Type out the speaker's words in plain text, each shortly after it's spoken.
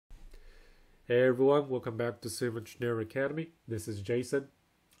Hey everyone, welcome back to Civil Engineering Academy. This is Jason.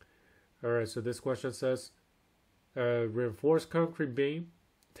 Alright, so this question says, reinforced concrete beam,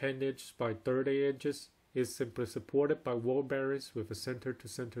 10 inches by 30 inches, is simply supported by wall bearings with a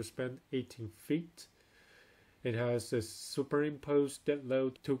center-to-center span 18 feet. It has a superimposed dead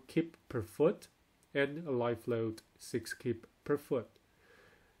load 2 kip per foot and a life load 6 kip per foot.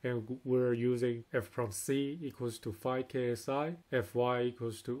 And we're using F prime C equals to 5 KSI, Fy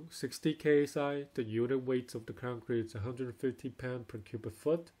equals to 60 KSI. The unit weight of the concrete is 150 pounds per cubic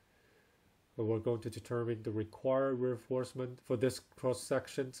foot. And we're going to determine the required reinforcement for this cross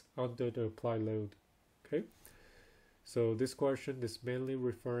sections under the applied load. Okay, so this question is mainly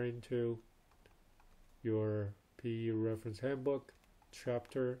referring to your PE reference handbook,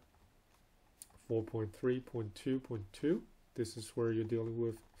 chapter 4.3.2.2. This is where you're dealing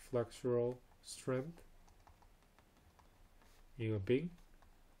with flexural strength in a beam.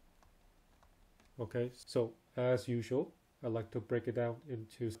 Okay, so as usual, I like to break it down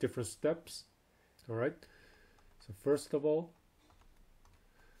into different steps. All right, so first of all,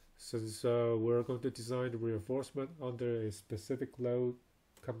 since we're going to design the reinforcement under a specific load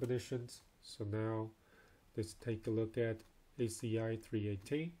combinations, so now let's take a look at ACI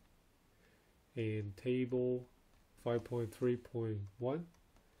 318 and table 5.3.1.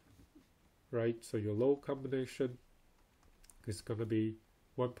 right? So your load combination is going to be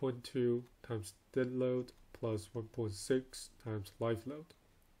 1.2 times dead load plus 1.6 times life load.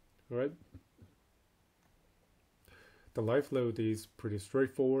 All right. The life load is pretty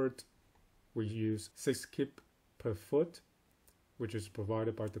straightforward. We use 6 kip per foot, which is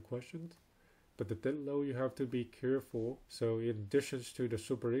provided by the question. But the dead load, you have to be careful. So in addition to the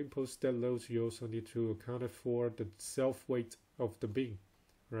superimposed dead loads, you also need to account for the self-weight of the beam.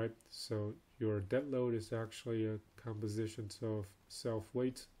 Right, so your dead load is actually a composition of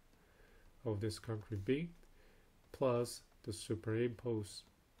self-weight of this concrete beam plus the superimposed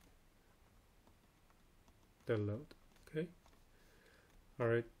dead load. Okay, all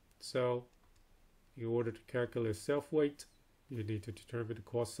right, so in order to calculate self-weight, you need to determine the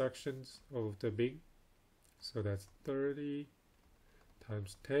cross sections of the beam. So that's 30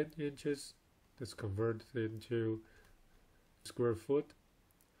 times 10 inches. That's converted into square foot,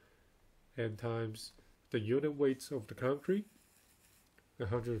 and times the unit weights of the concrete,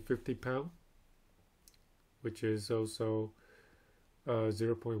 150 pounds, which is also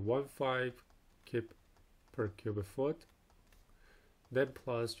 0.15 kip per cubic foot. Then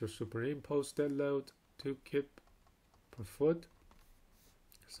plus your superimposed dead load, 2 kip per foot.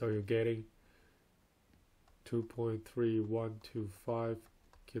 So you're getting 2.3125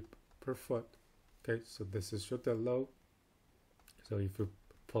 kip per foot. Okay, so this is your dead load. So if you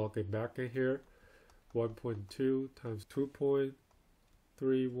plug it back in here, 1.2 times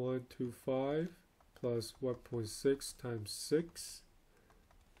 2.3125 plus 1.6 times 6.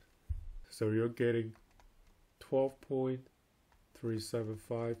 So you're getting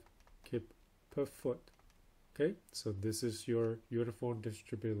 12.375 kip per foot. Okay, so this is your uniform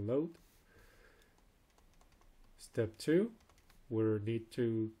distributed load. Step 2, we need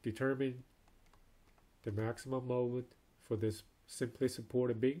to determine the maximum moment for this simply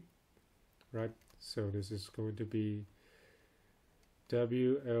supported beam, right? So this is going to be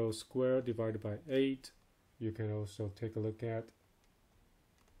WL squared divided by 8. You can also take a look at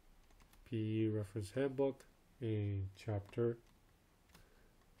PE reference handbook in chapter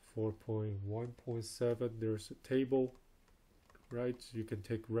 4.1.7. There's a table, right? So you can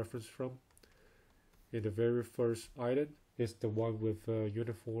take reference from. In the very first item is the one with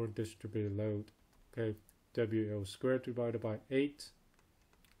uniform distributed load. Okay, WL squared divided by 8,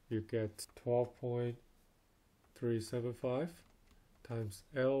 you get 12.375 times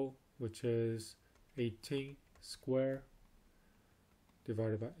L, which is 18 square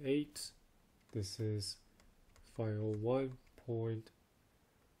divided by 8. This is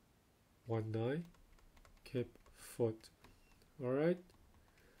 501.19 kip foot. All right,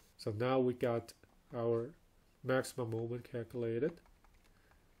 so now we got our maximum moment calculated,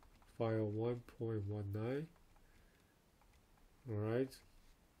 501.19. all right,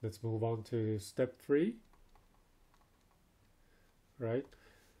 let's move on to step 3. Right,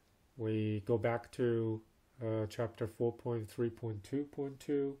 we go back to chapter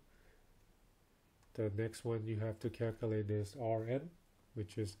 4.3.2.2. the next one you have to calculate is Rn,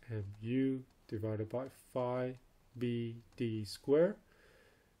 which is mu divided by phi bd squared.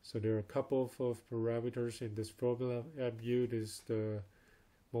 So there are a couple of parameters in this formula. Mu is the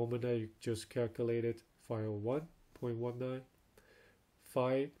moment that you just calculated, 501.19.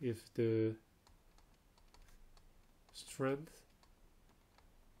 Phi is the strength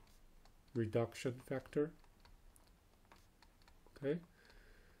reduction factor. Okay,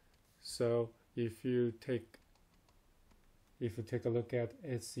 so if you take a look at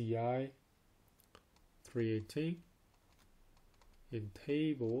SCI 318 in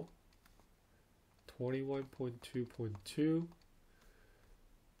table 21.2.2,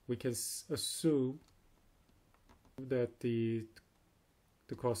 we can assume that the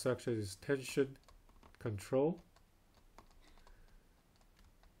cross section is tension control,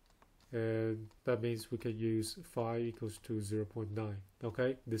 and that means we can use phi equals to 0.9.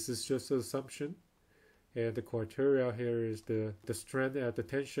 Okay, this is just an assumption, and the criteria here is the strength at the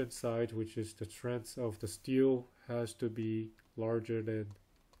tension side, which is the strength of the steel, has to be larger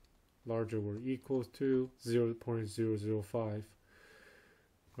or equal to 0.005.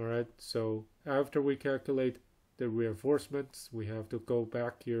 Alright, so after we calculate the reinforcements, we have to go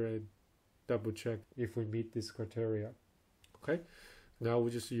back here and double check if we meet this criteria. Okay, now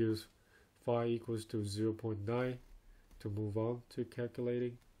we just use phi equals to 0.9 to move on to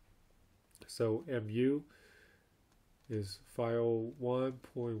calculating. So mu is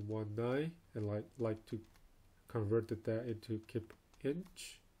 501.19, and like to convert that into kip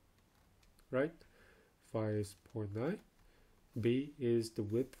inch, right? Phi is 0.9. B is the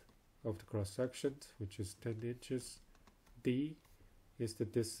width of the cross section, which is 10 inches. D is the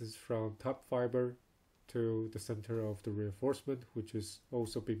distance from top fiber to the center of the reinforcement, which is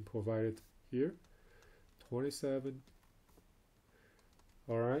also being provided here, 27.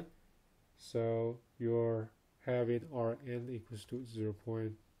 Alright, so you're having Rn equals to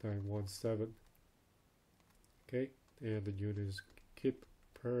 0.917. Okay, and the unit is kip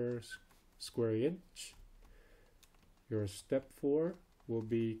per square inch. Your step 4 will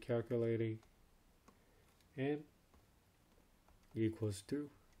be calculating N equals to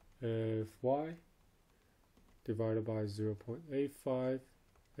Fy divided by 0.85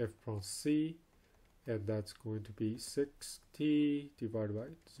 F prong C, and that's going to be 6T divided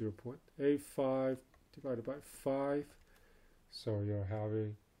by 0.85 divided by 5. So you're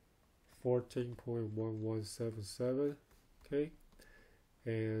having 14.1177. Okay,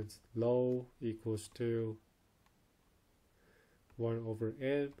 and low equals to 1 over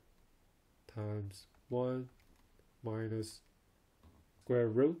n times 1 minus square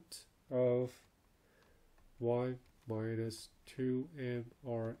root of 1 minus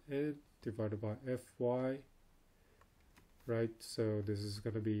 2mRn divided by Fy, right? So this is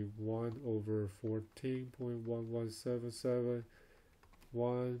going to be 1 over 14.1177,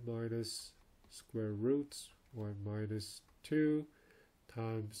 1 minus square roots 1 minus 2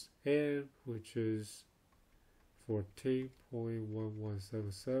 times n, which is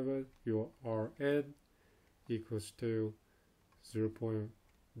 14.1177. Your Rn equals to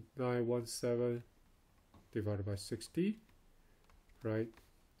 0.917 divided by 60, right?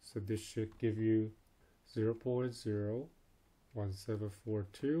 So this should give you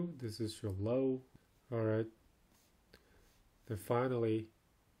 0.01742. This is your low. Alright, then finally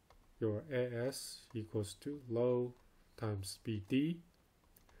your AS equals to low times BD,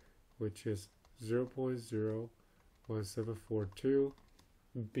 which is 0.01742.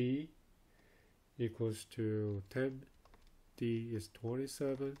 B equals to 10, D is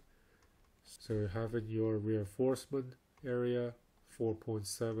 27. So you're having your reinforcement area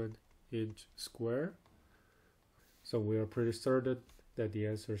 4.7 inch square. So we are pretty certain that the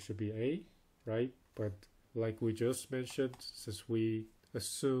answer should be A, right? But like we just mentioned, since we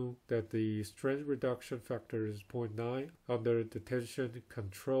assume that the strength reduction factor is 0.9 under the tension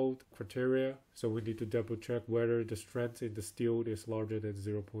controlled criteria, so we need to double check whether the strength in the steel is larger than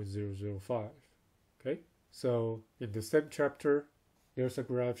 0.005. Okay, so in the same chapter, there's a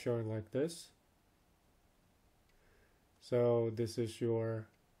graph showing like this. So this is your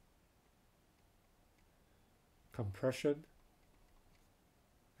compression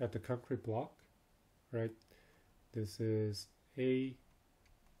at the concrete block, right? This is A,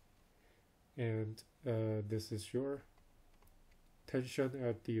 and this is your tension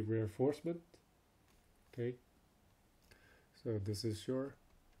at the reinforcement. Okay, so this is your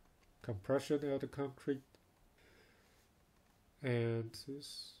compression at the concrete, and this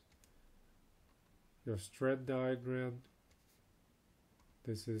is your strength diagram.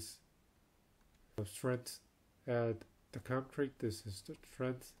 This is the strength at the concrete, this is the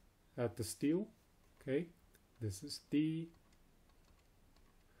strength at the steel. Okay, this is D,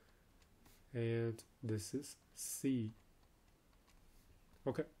 and this is C.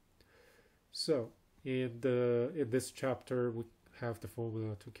 Okay, so in this chapter we have the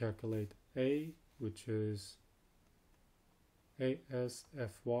formula to calculate A, which is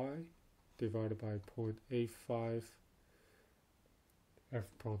ASFY divided by 0.85 F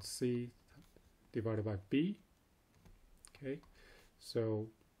prong C divided by B. Okay, so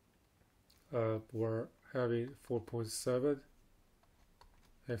we're having 4.7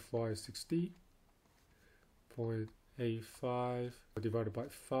 FY60, 0.85 divided by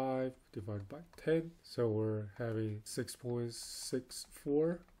 5 divided by 10. So we're having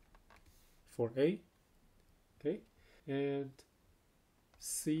 6.64 for A. Okay, and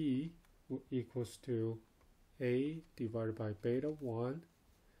C equals to A divided by beta 1,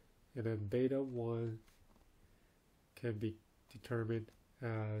 and then beta 1 can be determined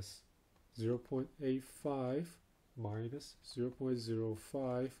as 0.85 minus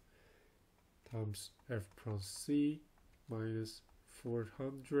 0.05 times F prime C minus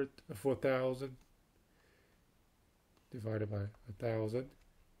 4,000 divided by 1,000.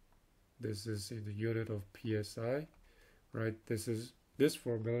 This is in the unit of PSI, right? This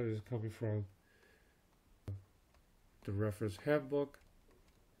formula is coming from the reference handbook,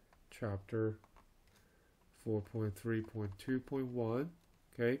 chapter 4.3.2.1.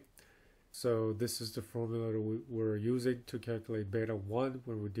 Okay, so this is the formula that we're using to calculate beta 1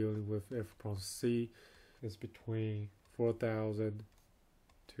 when we're dealing with F prime C. It's between 4,000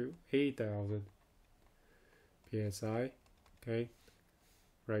 to 8,000 psi. Okay,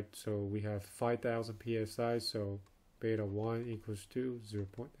 right, so we have 5,000 psi, so beta 1 equals to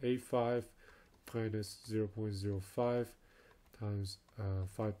 0.85 minus 0.05 times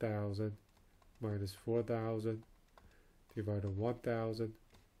 5,000 minus 4,000 divided by 1,000,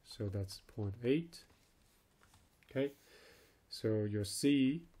 so that's 0.8. Okay, so your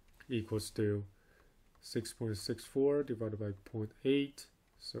C equals to 6.64 divided by 0.8,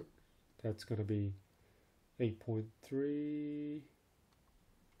 so that's going to be 8.3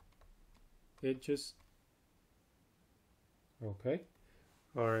 inches. Okay,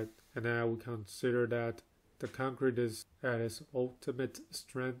 all right, and now we consider that the concrete is at its ultimate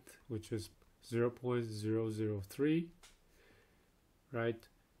strength, which is 0.003, right?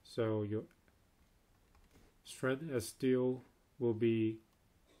 So your strength as steel will be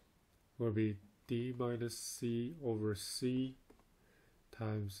D minus C over C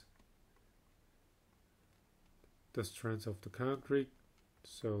times the strength of the concrete.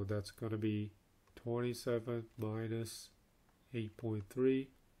 So that's going to be 27 minus 8.3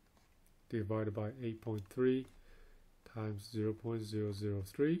 divided by 8.3 times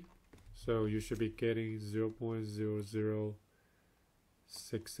 0.003. So you should be getting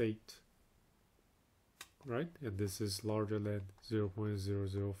 0.0068, right? And this is larger than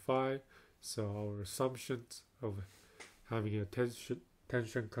 0.005. So our assumptions of having a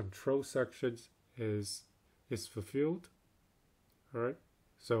tension control section is fulfilled. All right.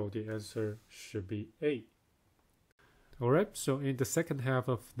 So the answer should be A. Alright, so in the second half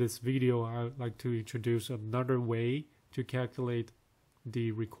of this video, I would like to introduce another way to calculate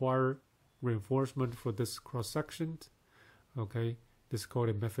the required reinforcement for this cross-section. Okay, this is called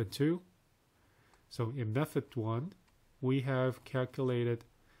in method 2. So in method 1, we have calculated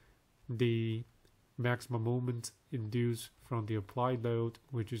the maximum moment induced from the applied load,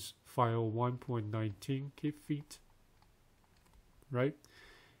 which is 501.19 kb, right?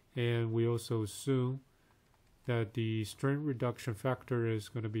 And we also assume that the strain reduction factor is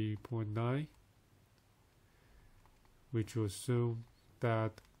going to be 0.9, which will assume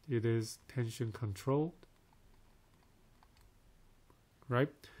that it is tension controlled,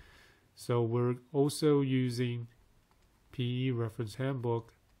 right? So we're also using PE reference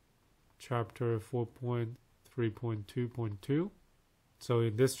handbook chapter 4.3.2.2. So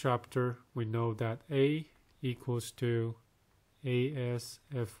in this chapter we know that A equals to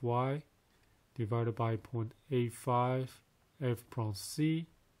ASFY divided by 0.85 F prime C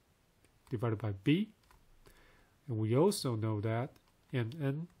divided by B. And we also know that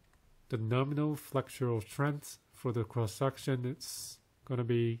N, the nominal flexural strength for the cross-section, it's going to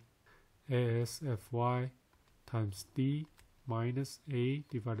be ASFY times D minus A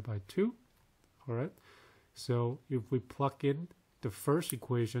divided by 2. Alright, so if we plug in the first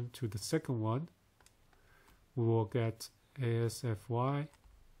equation to the second one, we will get ASFY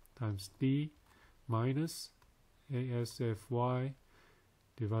times D minus ASFY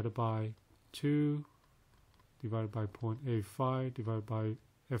divided by 2 divided by 0.85 divided by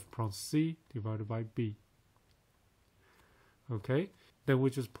F prime C divided by B. Okay, then we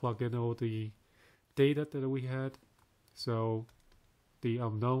just plug in all the data that we had. So the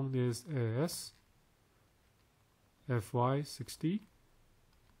unknown is AS FY60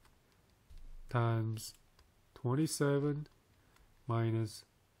 times 27 minus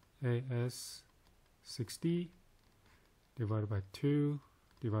AS60 divided by 2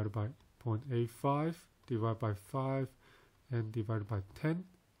 divided by 0.85 divided by 5 and divided by 10.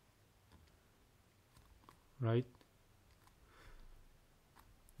 right?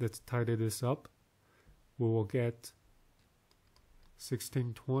 Let's tidy this up. We will get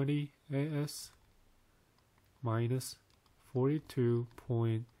 1620 AS minus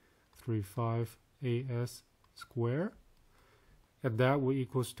 42.35 AS square, and that will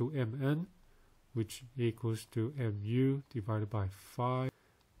equals to MN, which equals to MU divided by 5,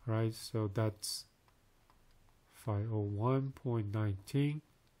 right? So that's 501.19,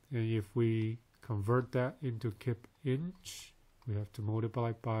 and if we convert that into kip inch, we have to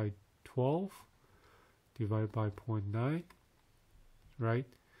multiply by 12 divided by 0.9, right?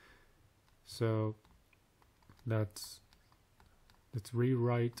 So let's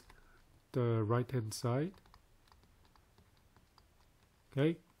rewrite the right hand side.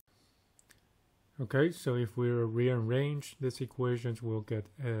 Okay, so if we rearrange these equations, we'll get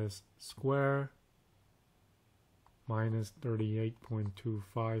S square minus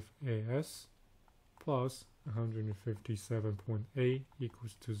 38.25 AS plus 157.8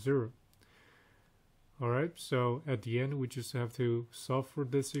 equals to 0. Alright, so at the end we just have to solve for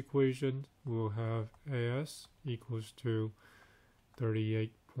this equation. We'll have AS equals to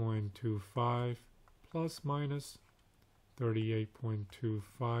 38.25 plus minus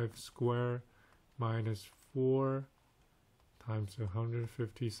 38.25 square minus 4 times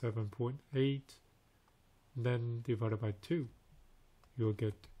 157.8, then divided by 2. You'll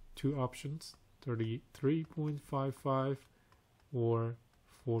get two options, 33.55 or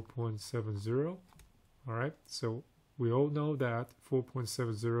 4.70. Alright, so we all know that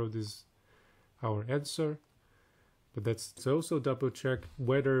 4.70 is our answer, but let's also double check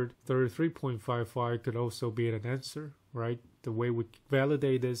whether 33.55 could also be an answer, right? The way we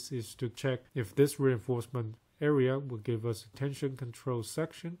validate this is to check if this reinforcement area will give us a tension control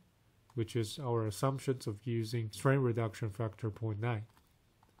section, which is our assumptions of using strain reduction factor 0.9.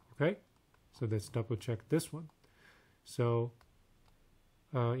 Okay, so let's double check this one. So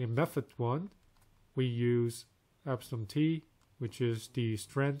in method 1, we use epsilon T, which is the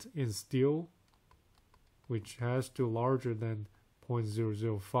strength in steel, which has to larger than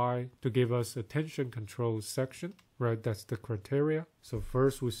 0.005 to give us a tension control section, right? That's the criteria. So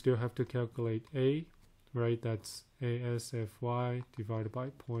first we still have to calculate A, right? That's ASFY divided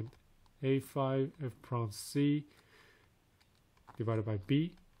by 0.85 F prong C divided by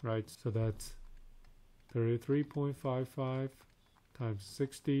B, right? So that's 33.55 times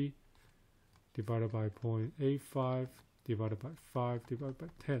 60 divided by 0.85 divided by 5 divided by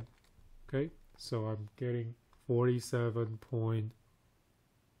 10. Okay, so I'm getting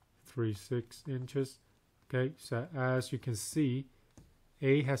 47.36 inches. Okay, so as you can see,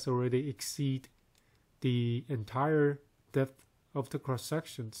 A has already exceeded the entire depth of the cross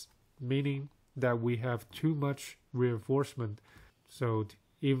sections, meaning that we have too much reinforcement. So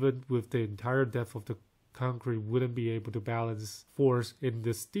even with the entire depth of the concrete, wouldn't be able to balance force in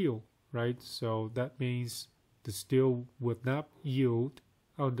the steel, right? So that means the steel would not yield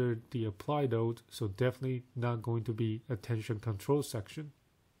under the applied load, so definitely not going to be a tension control section.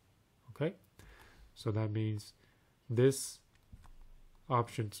 Okay, so that means this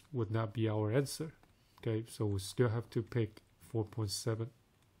options would not be our answer. Okay, so we still have to pick 4.7,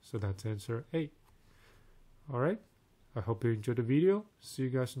 so that's answer A. Alright, I hope you enjoyed the video. See you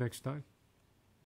guys next time.